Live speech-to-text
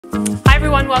Hi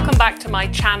everyone, welcome back to my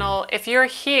channel. If you're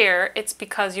here, it's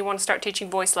because you want to start teaching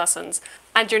voice lessons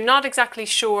and you're not exactly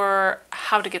sure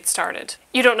how to get started.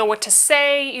 You don't know what to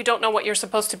say, you don't know what you're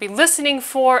supposed to be listening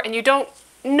for, and you don't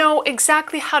know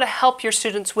exactly how to help your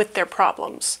students with their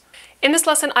problems. In this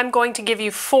lesson, I'm going to give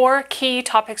you 4 key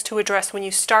topics to address when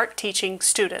you start teaching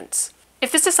students.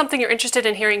 If this is something you're interested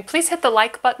in hearing, please hit the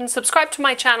like button, subscribe to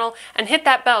my channel, and hit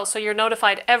that bell so you're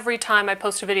notified every time I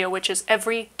post a video, which is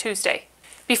every Tuesday.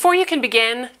 Before you can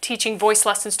begin teaching voice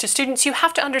lessons to students, you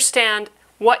have to understand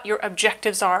what your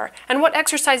objectives are and what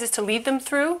exercises to lead them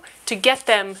through to get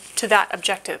them to that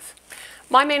objective.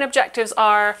 My main objectives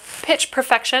are pitch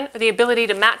perfection, the ability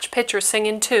to match pitch or sing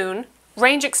in tune,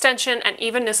 range extension and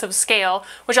evenness of scale,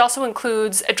 which also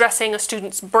includes addressing a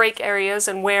student's break areas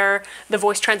and where the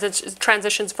voice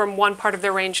transitions from one part of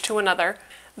their range to another,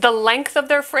 the length of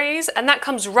their phrase, and that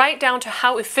comes right down to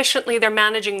how efficiently they're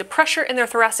managing the pressure in their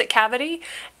thoracic cavity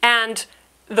and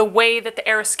the way that the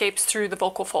air escapes through the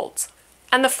vocal folds.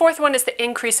 And the fourth one is the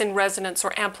increase in resonance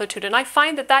or amplitude, and I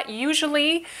find that that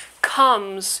usually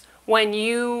comes when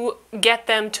you get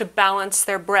them to balance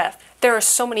their breath. There are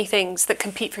so many things that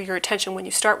compete for your attention when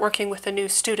you start working with a new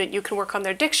student. You can work on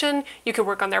their diction, you can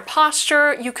work on their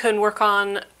posture, you can work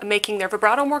on making their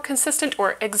vibrato more consistent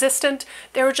or existent.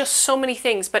 There are just so many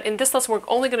things, but in this lesson we're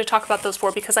only going to talk about those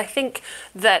 4 because I think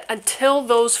that until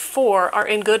those 4 are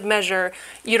in good measure,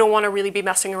 you don't want to really be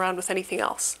messing around with anything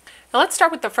else. Now let's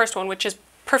start with the first one, which is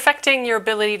perfecting your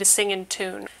ability to sing in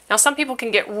tune. Now some people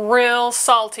can get real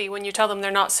salty when you tell them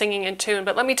they're not singing in tune,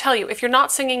 but let me tell you, if you're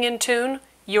not singing in tune,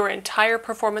 your entire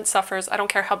performance suffers. I don't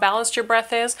care how balanced your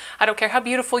breath is, I don't care how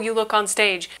beautiful you look on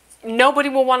stage. Nobody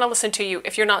will want to listen to you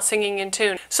if you're not singing in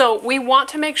tune. So we want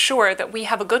to make sure that we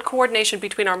have a good coordination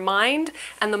between our mind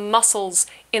and the muscles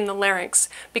in the larynx,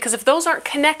 because if those aren't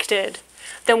connected,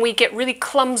 then we get really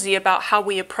clumsy about how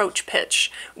we approach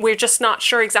pitch. We're just not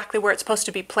sure exactly where it's supposed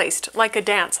to be placed, like a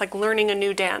dance, like learning a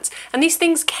new dance. And these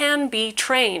things can be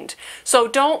trained. So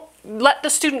don't let the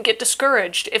student get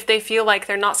discouraged if they feel like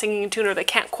they're not singing in tune or they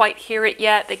can't quite hear it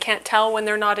yet, they can't tell when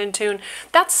they're not in tune.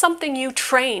 That's something you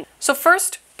train. So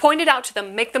first, point it out to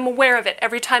them, make them aware of it.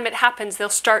 Every time it happens, they'll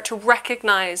start to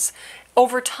recognize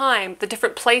over time the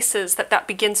different places that that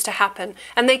begins to happen,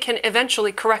 and they can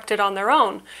eventually correct it on their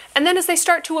own. And then as they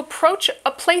start to approach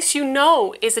a place you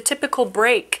know is a typical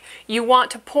break, you want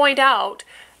to point out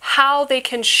how they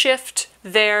can shift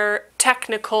their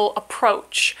technical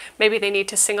approach. Maybe they need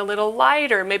to sing a little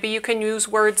lighter. Maybe you can use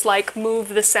words like move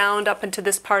the sound up into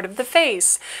this part of the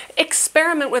face.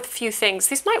 Experiment with a few things.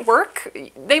 These might work,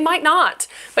 they might not,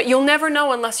 but you'll never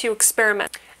know unless you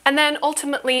experiment. And then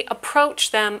ultimately approach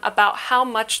them about how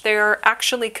much they're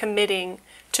actually committing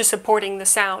to supporting the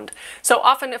sound. So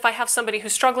often if I have somebody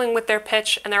who's struggling with their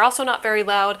pitch and they're also not very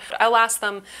loud, I'll ask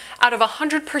them, out of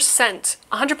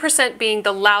 100% being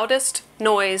the loudest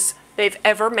noise they've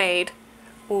ever made,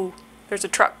 ooh, there's a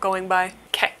truck going by,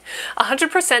 okay,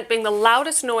 100% being the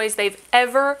loudest noise they've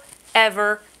ever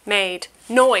made,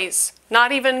 noise,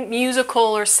 not even musical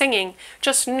or singing,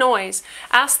 just noise.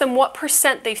 Ask them what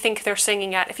percent they think they're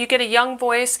singing at. If you get a young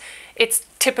voice, it's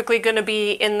typically going to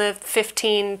be in the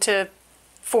 15 to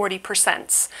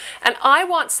 40%. And I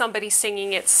want somebody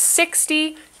singing at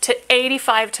 60 to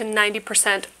 85 to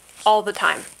 90% all the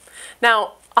time.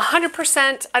 Now,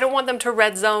 100%, I don't want them to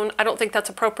red zone. I don't think that's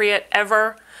appropriate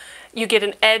ever. You get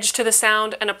an edge to the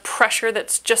sound and a pressure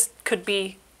that's just could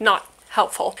be not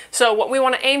helpful. So what we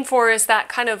want to aim for is that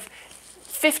kind of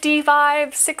 55,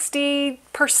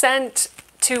 60%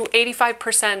 to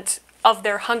 85% of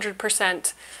their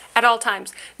 100% at all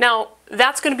times. Now,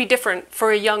 that's going to be different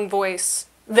for a young voice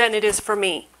than it is for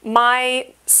me.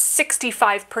 My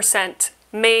 65%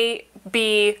 may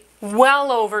be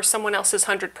well over someone else's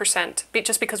 100%,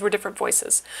 just because we're different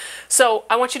voices. So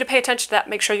I want you to pay attention to that.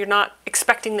 Make sure you're not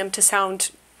expecting them to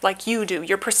sound like you do.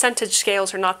 Your percentage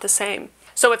scales are not the same.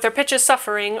 So if their pitch is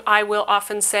suffering, I will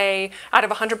often say, out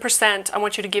of 100%, I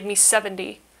want you to give me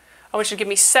 70. I want you to give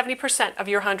me 70% of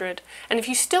your 100. And if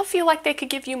you still feel like they could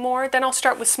give you more, then I'll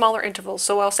start with smaller intervals.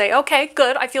 So I'll say, okay,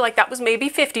 good, I feel like that was maybe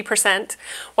 50%.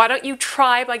 Why don't you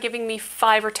try by giving me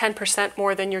 5 or 10%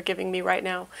 more than you're giving me right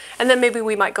now? And then maybe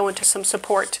we might go into some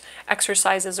support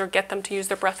exercises or get them to use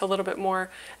their breath a little bit more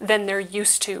than they're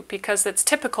used to, because it's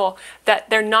typical that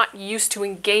they're not used to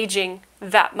engaging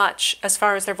that much as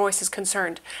far as their voice is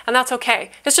concerned. And that's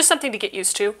okay. It's just something to get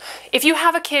used to. If you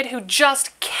have a kid who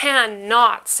just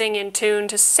cannot sing in tune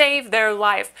to save their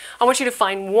life, I want you to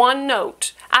find one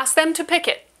note. Ask them to pick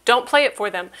it. Don't play it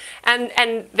for them.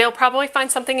 And they'll probably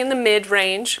find something in the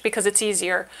mid-range because it's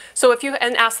easier. So if you,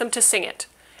 and ask them to sing it.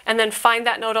 and then find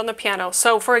that note on the piano.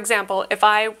 So for example, if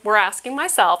I were asking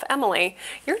myself, Emily,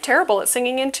 you're terrible at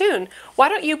singing in tune. Why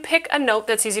don't you pick a note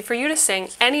that's easy for you to sing,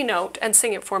 any note, and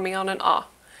sing it for me on an ah?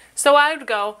 So I would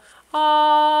go,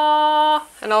 ah,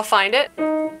 and I'll find it,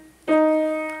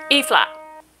 E flat.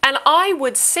 And I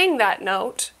would sing that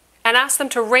note and ask them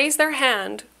to raise their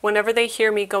hand whenever they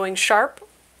hear me going sharp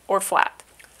or flat.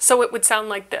 So it would sound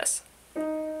like this.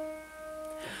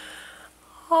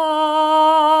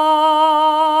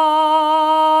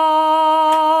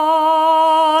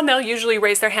 And they'll usually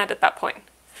raise their hand at that point.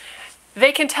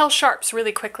 They can tell sharps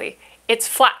really quickly. It's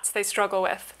flats they struggle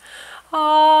with.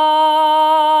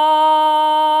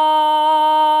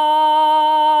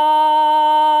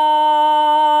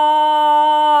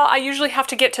 I usually have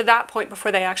to get to that point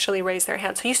before they actually raise their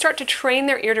hand. So you start to train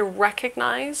their ear to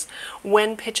recognize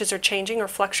when pitches are changing or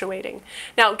fluctuating.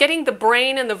 Now, getting the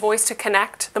brain and the voice to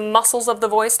connect, the muscles of the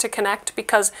voice to connect,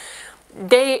 because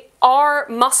they are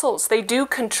muscles, they do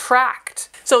contract.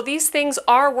 So these things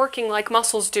are working like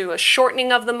muscles do, a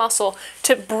shortening of the muscle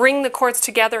to bring the chords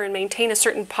together and maintain a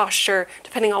certain posture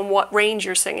depending on what range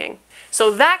you're singing. So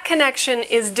that connection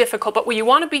is difficult, but you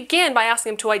want to begin by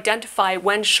asking them to identify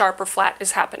when sharp or flat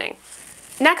is happening.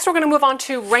 Next, we're going to move on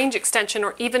to range extension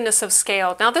or evenness of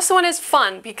scale. Now this one is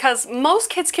fun because most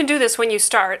kids can do this when you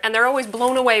start, and they're always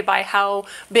blown away by how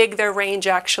big their range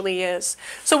actually is.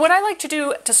 So what I like to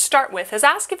do to start with is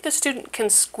ask if the student can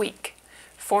squeak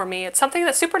for me. It's something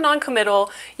that's super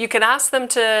non-committal. You can ask them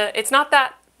to, it's not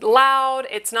that loud,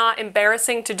 it's not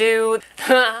embarrassing to do.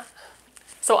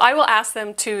 So I will ask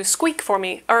them to squeak for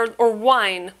me, or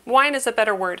whine. Whine is a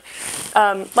better word.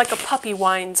 Like a puppy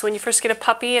whines. When you first get a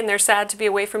puppy and they're sad to be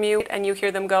away from you and you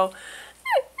hear them go,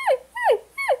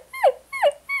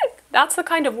 that's the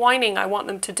kind of whining I want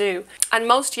them to do. And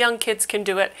most young kids can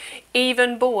do it,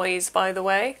 even boys, by the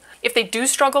way. If they do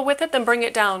struggle with it, then bring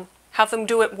it down. Have them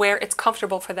do it where it's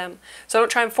comfortable for them. So don't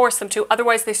try and force them to,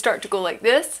 otherwise they start to go like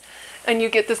this, and you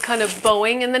get this kind of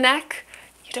bowing in the neck.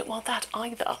 You don't want that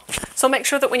either. So make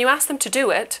sure that when you ask them to do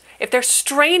it, if they're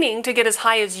straining to get as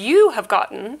high as you have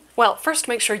gotten, well, first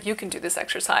make sure you can do this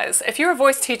exercise. If you're a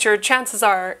voice teacher, chances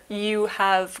are you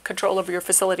have control over your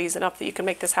facilities enough that you can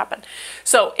make this happen.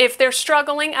 So if they're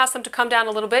struggling, ask them to come down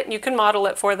a little bit and you can model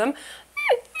it for them.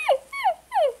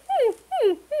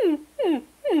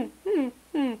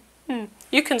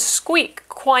 You can squeak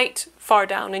quite far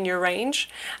down in your range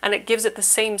and it gives it the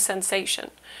same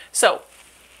sensation. So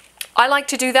I like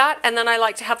to do that, and then I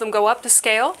like to have them go up the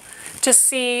scale to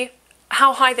see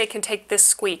how high they can take this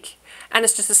squeak. And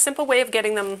it's just a simple way of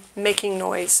getting them making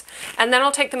noise. And then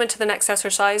I'll take them into the next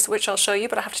exercise, which I'll show you,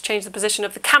 but I have to change the position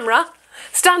of the camera.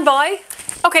 Stand by.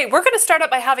 Okay, we're going to start out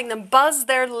by having them buzz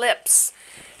their lips.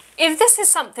 If this is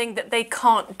something that they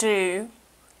can't do,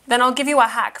 then I'll give you a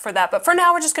hack for that. But for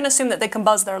now, we're just going to assume that they can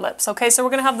buzz their lips, okay? So we're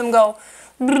going to have them go...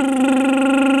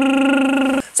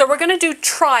 So we're going to do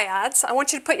triads. I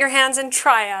want you to put your hands in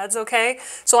triads, okay?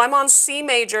 So I'm on C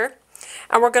major,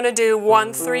 and we're going to do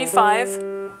 1, 3, 5,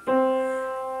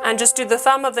 and just do the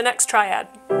thumb of the next triad,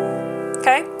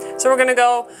 okay? So we're going to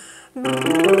go...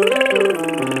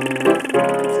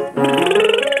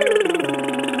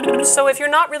 So if you're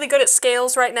not really good at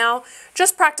scales right now,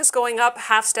 just practice going up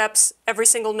half steps. Every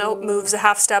single note moves a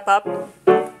half step up.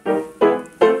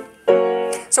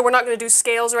 So we're not going to do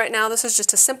scales right now. This is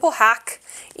just a simple hack,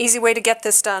 easy way to get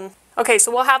this done. Okay,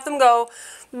 so we'll have them go.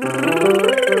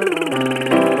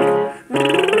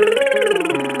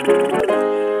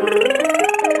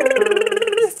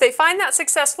 If they find that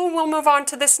successful, we'll move on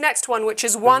to this next one, which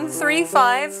is 1, 3,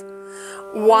 5,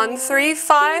 1, 3,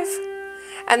 5,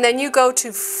 and then you go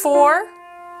to 4,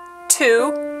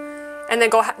 2, and then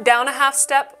go down a half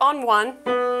step on 1.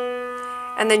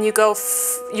 And then you go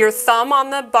your thumb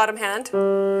on the bottom hand.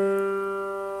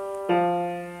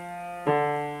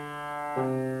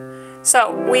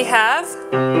 So we have,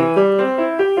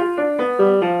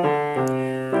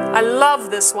 I love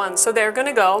this one. So they're going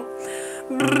to go.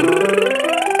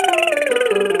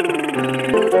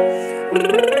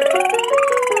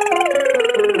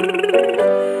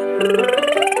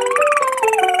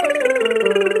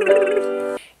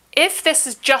 If this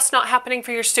is just not happening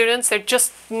for your students, they're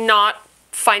just not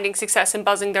finding success in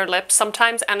buzzing their lips.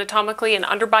 Sometimes anatomically an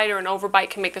underbite or an overbite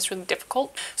can make this really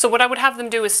difficult. So what I would have them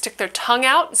do is stick their tongue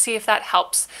out and see if that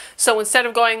helps. So instead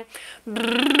of going,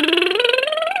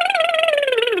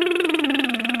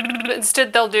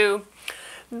 instead they'll do,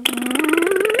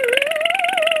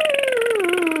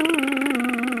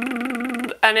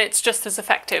 and it's just as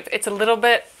effective. It's a little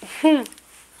bit,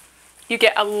 you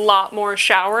get a lot more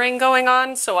showering going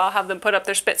on. So I'll have them put up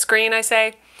their spit screen, I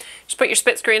say. Just put your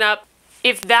spit screen up.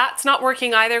 If that's not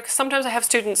working either, 'cause sometimes I have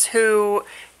students who,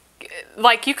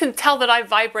 like, you can tell that I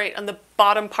vibrate on the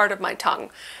bottom part of my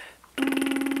tongue.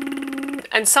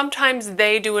 And sometimes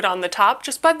they do it on the top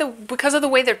just because of the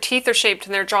way their teeth are shaped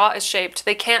and their jaw is shaped.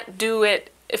 They can't do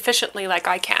it efficiently like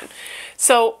I can.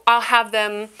 So I'll have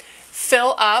them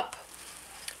fill up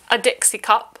a Dixie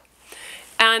cup,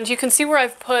 and you can see where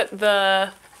I've put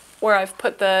the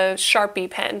Sharpie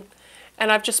pen,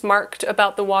 and I've just marked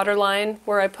about the water line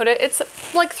where I put it. It's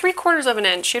like 3/4 of an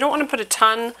inch. You don't want to put a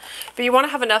ton, but you want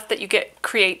to have enough that you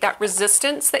create that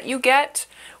resistance that you get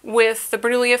with the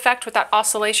Bernoulli effect, with that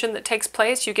oscillation that takes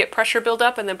place. You get pressure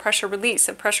buildup and then pressure release,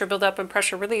 and pressure buildup and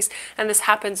pressure release, and this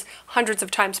happens hundreds of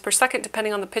times per second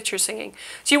depending on the pitch you're singing.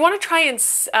 So you want to try and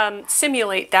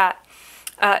simulate that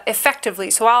effectively.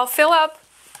 So I'll fill up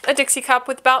a Dixie cup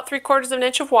with about 3/4 of an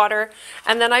inch of water,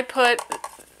 and then I put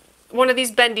one of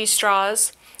these bendy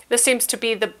straws. This seems to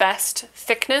be the best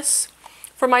thickness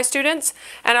for my students,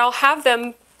 and I'll have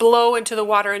them blow into the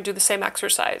water and do the same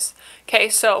exercise. Okay,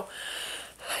 so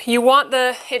you want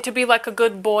it to be like a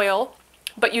good boil,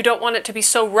 but you don't want it to be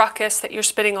so ruckus that you're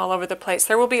spitting all over the place.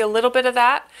 There will be a little bit of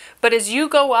that, but as you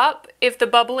go up, if the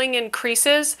bubbling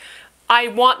increases, I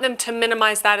want them to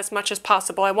minimize that as much as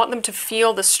possible. I want them to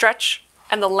feel the stretch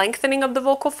and the lengthening of the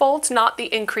vocal folds, not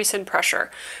the increase in pressure.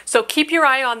 So keep your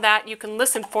eye on that. You can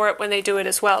listen for it when they do it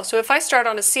as well. So if I start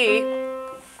on a C,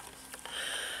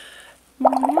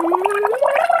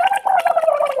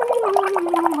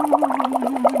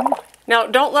 now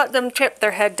don't let them tip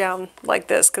their head down like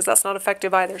this, because that's not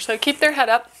effective either. So keep their head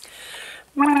up.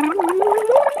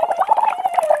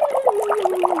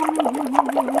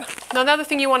 Now, another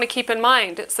thing you want to keep in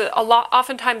mind is that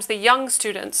oftentimes the young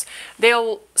students,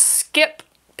 they'll skip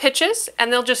pitches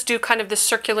and they'll just do kind of the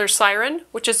circular siren,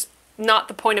 which is not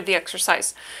the point of the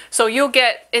exercise. So you'll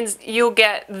get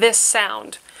this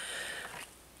sound.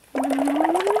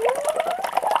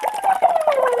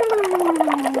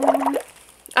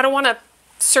 I don't want a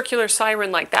circular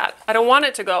siren like that. I don't want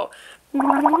it to go.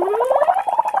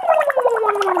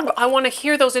 I want to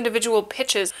hear those individual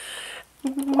pitches.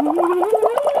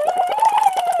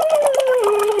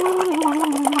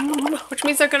 Which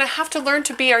means they're going to have to learn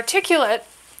to be articulate,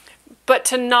 but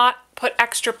to not put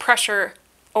extra pressure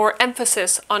or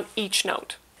emphasis on each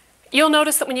note. You'll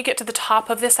notice that when you get to the top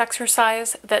of this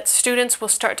exercise, that students will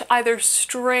start to either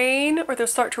strain or they'll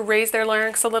start to raise their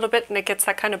larynx a little bit, and it gets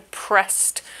that kind of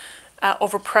pressed,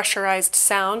 over-pressurized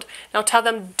sound. Now tell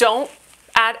them, don't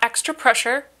add extra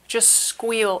pressure. Just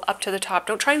squeal up to the top.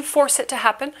 Don't try and force it to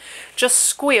happen. Just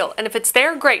squeal. And if it's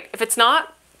there, great. If it's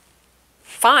not,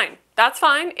 fine. That's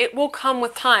fine. It will come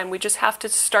with time. We just have to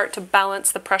start to balance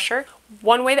the pressure.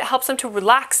 One way that helps them to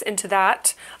relax into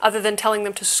that, other than telling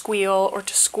them to squeal or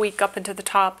to squeak up into the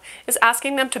top, is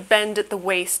asking them to bend at the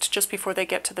waist just before they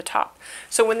get to the top.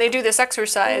 So when they do this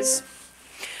exercise,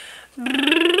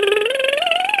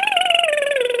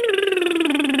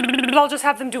 I'll just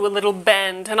have them do a little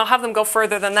bend, and I'll have them go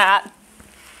further than that.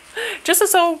 Just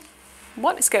as though,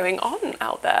 what is going on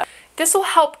out there? This will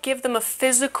help give them a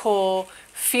physical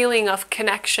feeling of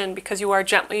connection, because you are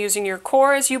gently using your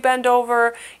core as you bend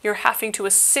over. You're having to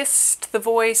assist the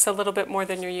voice a little bit more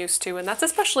than you're used to, and that's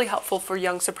especially helpful for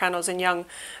young sopranos and young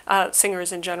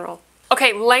singers in general.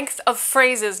 Okay, length of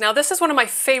phrases. Now this is one of my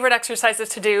favorite exercises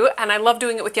to do, and I love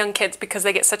doing it with young kids because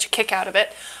they get such a kick out of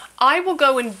it. I will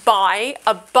go and buy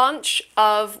a bunch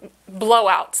of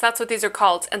blowouts. That's what these are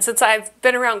called. And since I've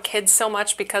been around kids so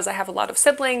much, because I have a lot of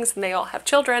siblings and they all have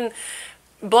children,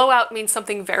 blowout means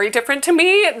something very different to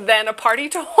me than a party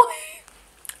toy.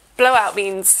 Blowout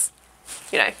means,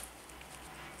 you know,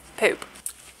 poop.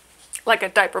 Like a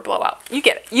diaper blowout. You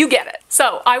get it. You get it.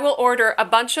 So I will order a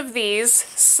bunch of these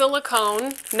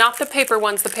silicone, not the paper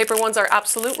ones. The paper ones are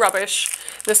absolute rubbish.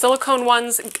 The silicone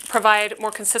ones provide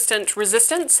more consistent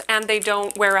resistance, and they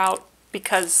don't wear out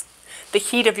because the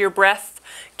heat of your breath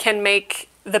can make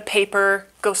the paper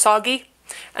go soggy,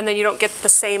 and then you don't get the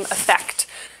same effect.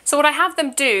 So what I have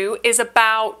them do is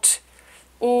about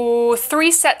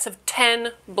 3 sets of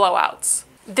 10 blowouts.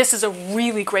 This is a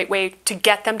really great way to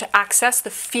get them to access the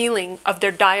feeling of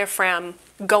their diaphragm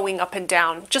going up and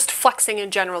down, just flexing in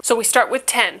general. So we start with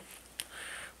 10.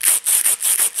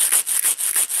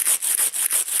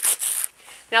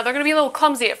 Now they're going to be a little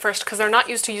clumsy at first because they're not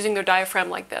used to using their diaphragm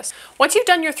like this. Once you've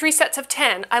done your 3 sets of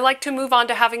 10, I like to move on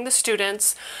to having the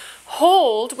students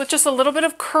hold with just a little bit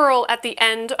of curl at the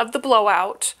end of the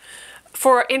blowout,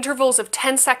 For intervals of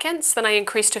 10 seconds, then I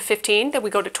increase to 15, then we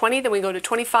go to 20, then we go to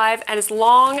 25, and as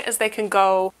long as they can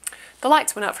go. The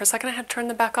lights went out for a second, I had to turn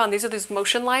them back on. These are those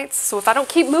motion lights, so if I don't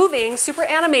keep moving super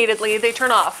animatedly, they turn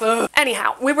off. Ugh.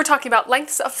 Anyhow, we were talking about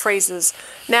lengths of phrases.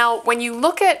 Now, when you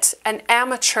look at an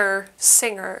amateur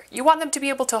singer, you want them to be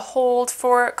able to hold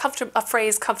for a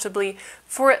phrase comfortably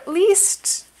for at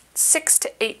least 6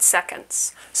 to 8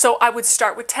 seconds. So I would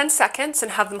start with 10 seconds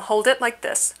and have them hold it like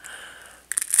this.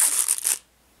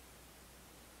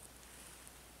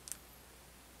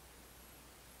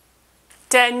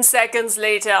 "10 seconds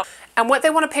later." And what they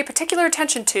want to pay particular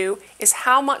attention to is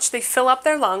how much they fill up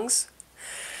their lungs,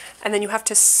 and then you have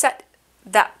to set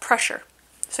that pressure.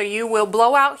 So you will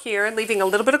blow out here, leaving a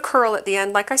little bit of curl at the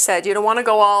end. Like I said, you don't want to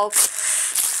go all,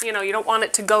 you don't want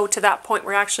it to go to that point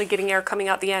where you're actually getting air coming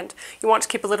out the end. You want to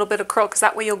keep a little bit of curl because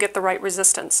that way you'll get the right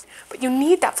resistance. But you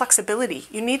need that flexibility.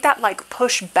 You need that like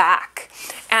push back.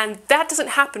 And that doesn't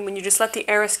happen when you just let the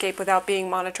air escape without being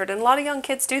monitored. And a lot of young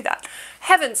kids do that.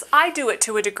 Heavens, I do it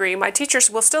to a degree. My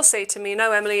teachers will still say to me,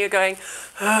 "No, Emily, you're going,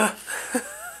 ugh."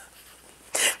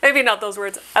 Maybe not those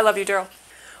words. I love you, Daryl.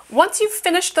 Once you've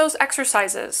finished those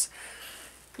exercises,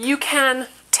 you can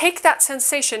take that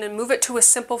sensation and move it to a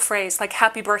simple phrase like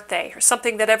happy birthday or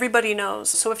something that everybody knows.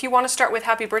 So if you want to start with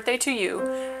happy birthday to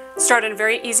you, start in a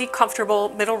very easy, comfortable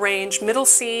middle range. Middle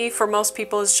C for most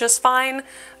people is just fine.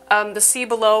 The C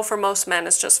below for most men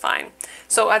is just fine.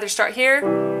 So either start here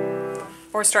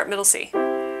or start middle C.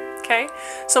 Okay?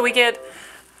 So we get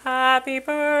happy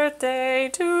birthday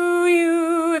to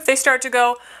you. If they start to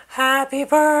go happy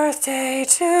birthday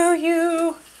to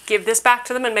you, give this back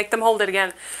to them and make them hold it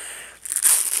again.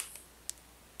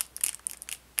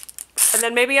 And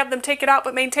then maybe have them take it out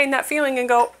but maintain that feeling and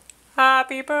go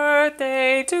happy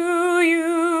birthday to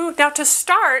you. Now to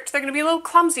start, they're going to be a little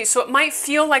clumsy, so it might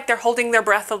feel like they're holding their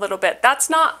breath a little bit. That's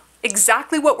not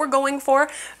exactly what we're going for,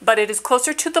 but it is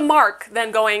closer to the mark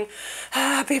than going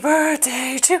happy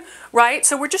birthday to, right?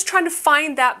 So we're just trying to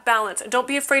find that balance. And don't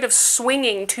be afraid of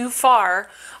swinging too far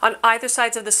on either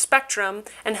sides of the spectrum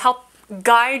and help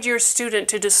guide your student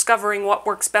to discovering what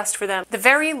works best for them. The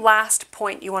very last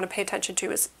point you want to pay attention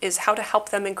to is how to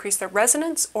help them increase their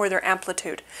resonance or their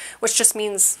amplitude, which just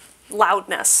means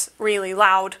loudness, really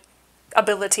loud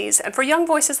abilities. And for young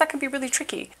voices, that can be really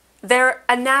tricky. Their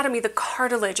anatomy, the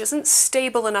cartilage, isn't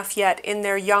stable enough yet in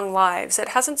their young lives. It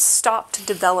hasn't stopped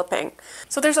developing.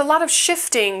 So there's a lot of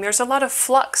shifting, there's a lot of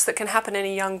flux that can happen in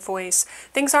a young voice.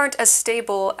 Things aren't as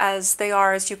stable as they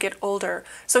are as you get older.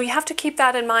 So you have to keep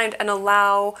that in mind and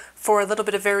allow for a little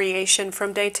bit of variation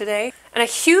from day to day. And a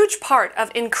huge part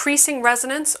of increasing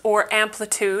resonance or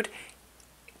amplitude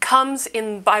comes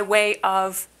in by way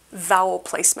of vowel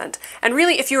placement. And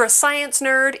really, if you're a science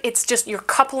nerd, it's just you're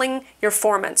coupling your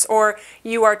formants, or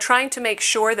you are trying to make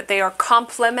sure that they are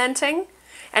complementing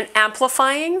and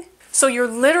amplifying. So you're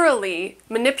literally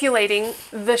manipulating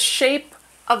the shape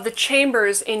of the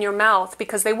chambers in your mouth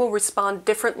because they will respond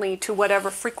differently to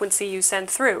whatever frequency you send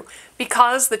through.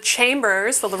 Because the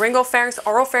chambers, the laryngopharynx, the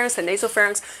oropharynx, the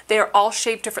nasopharynx, they are all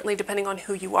shaped differently depending on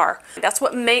who you are. That's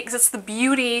what makes, it's the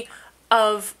beauty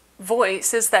of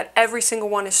voice, is that every single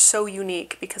one is so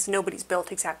unique because nobody's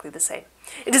built exactly the same.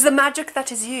 It is the magic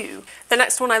that is you. The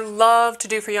next one I love to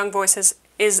do for young voices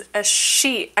is a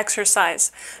she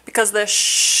exercise, because the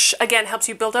sh again helps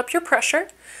you build up your pressure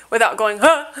without going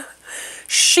huh,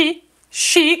 she,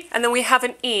 and then we have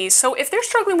an e. So if they're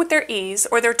struggling with their e's,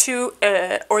 or they're too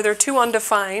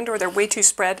undefined, or they're way too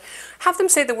spread, have them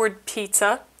say the word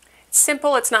pizza. It's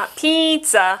simple. It's not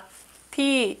pizza.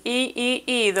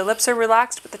 P-E-E-E. The lips are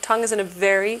relaxed, but the tongue is in a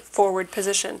very forward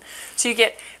position. So you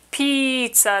get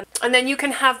pizza, and then you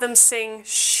can have them sing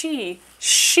sheetza,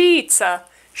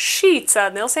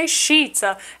 and they'll say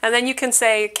sheetza, and then you can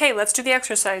say, okay, let's do the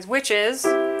exercise, which is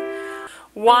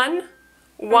 1,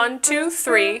 1, 2,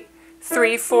 3,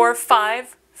 3, 4,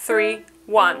 5, 3,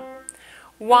 1.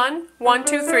 1, 1,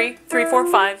 2, 3, 3, 4,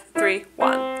 5, 3,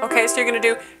 1. Okay, so you're going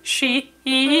to do she,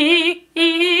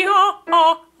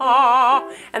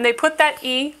 and they put that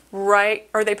E right,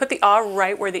 or they put the ah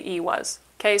right where the E was.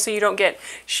 Okay, so you don't get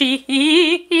she,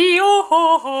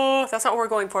 that's not what we're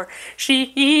going for. She,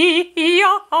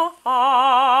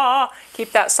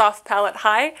 keep that soft palate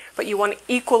high, but you want to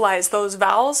equalize those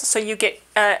vowels so you get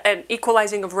an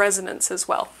equalizing of resonance as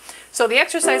well. So the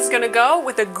exercise is going to go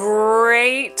with a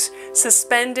great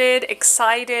suspended,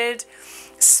 excited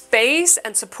space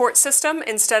and support system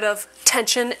instead of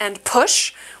tension and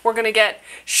push. We're going to get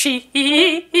she,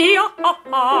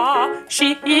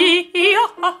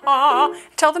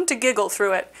 tell them to giggle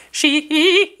through it. She,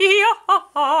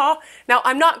 now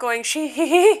I'm not going she,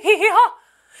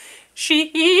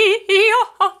 she,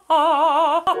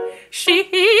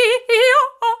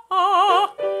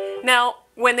 Now,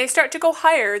 when they start to go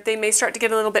higher, they may start to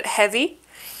get a little bit heavy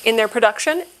in their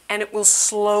production, and it will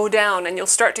slow down, and you'll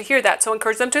start to hear that. So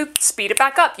encourage them to speed it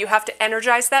back up. You have to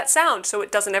energize that sound so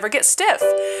it doesn't ever get stiff.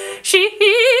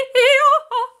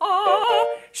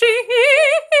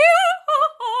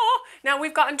 Now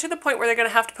we've gotten to the point where they're going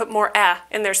to have to put more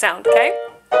in their sound, okay?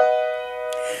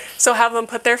 So have them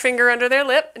put their finger under their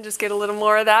lip and just get a little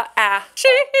more of that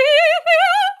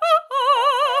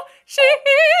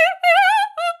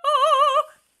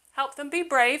Help them be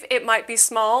brave. It might be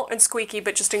small and squeaky,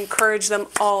 but just encourage them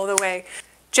all the way.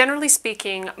 Generally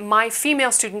speaking, my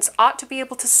female students ought to be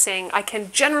able to sing. I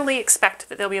can generally expect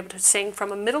that they'll be able to sing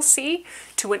from a middle C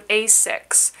to an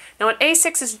A6. Now an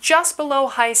A6 is just below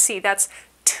high C. That's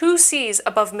 2 C's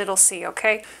above middle C,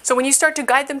 okay? So when you start to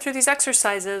guide them through these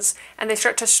exercises and they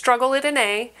start to struggle at an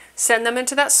A, send them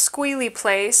into that squealy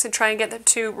place and try and get them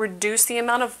to reduce the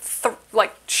amount of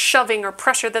like shoving or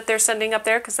pressure that they're sending up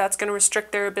there, because that's going to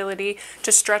restrict their ability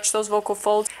to stretch those vocal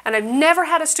folds. And I've never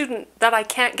had a student that I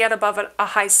can't get above a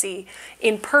high C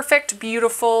in perfect,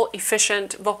 beautiful,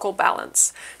 efficient vocal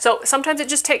balance. So sometimes it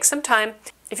just takes some time.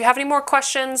 If you have any more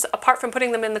questions, apart from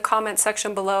putting them in the comment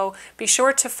section below, be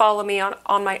sure to follow me on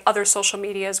my other social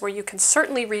medias, where you can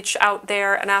certainly reach out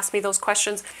there and ask me those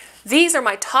questions. These are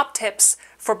my top tips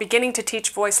for beginning to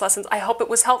teach voice lessons. I hope it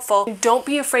was helpful. Don't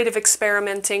be afraid of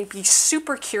experimenting. Be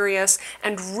super curious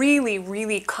and really,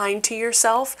 really kind to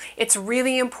yourself. It's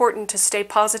really important to stay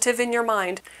positive in your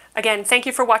mind. Again, thank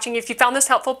you for watching. If you found this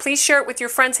helpful, please share it with your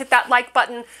friends, hit that like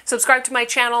button, subscribe to my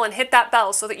channel, and hit that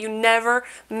bell so that you never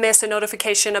miss a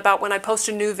notification about when I post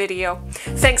a new video.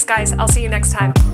 Thanks guys, I'll see you next time.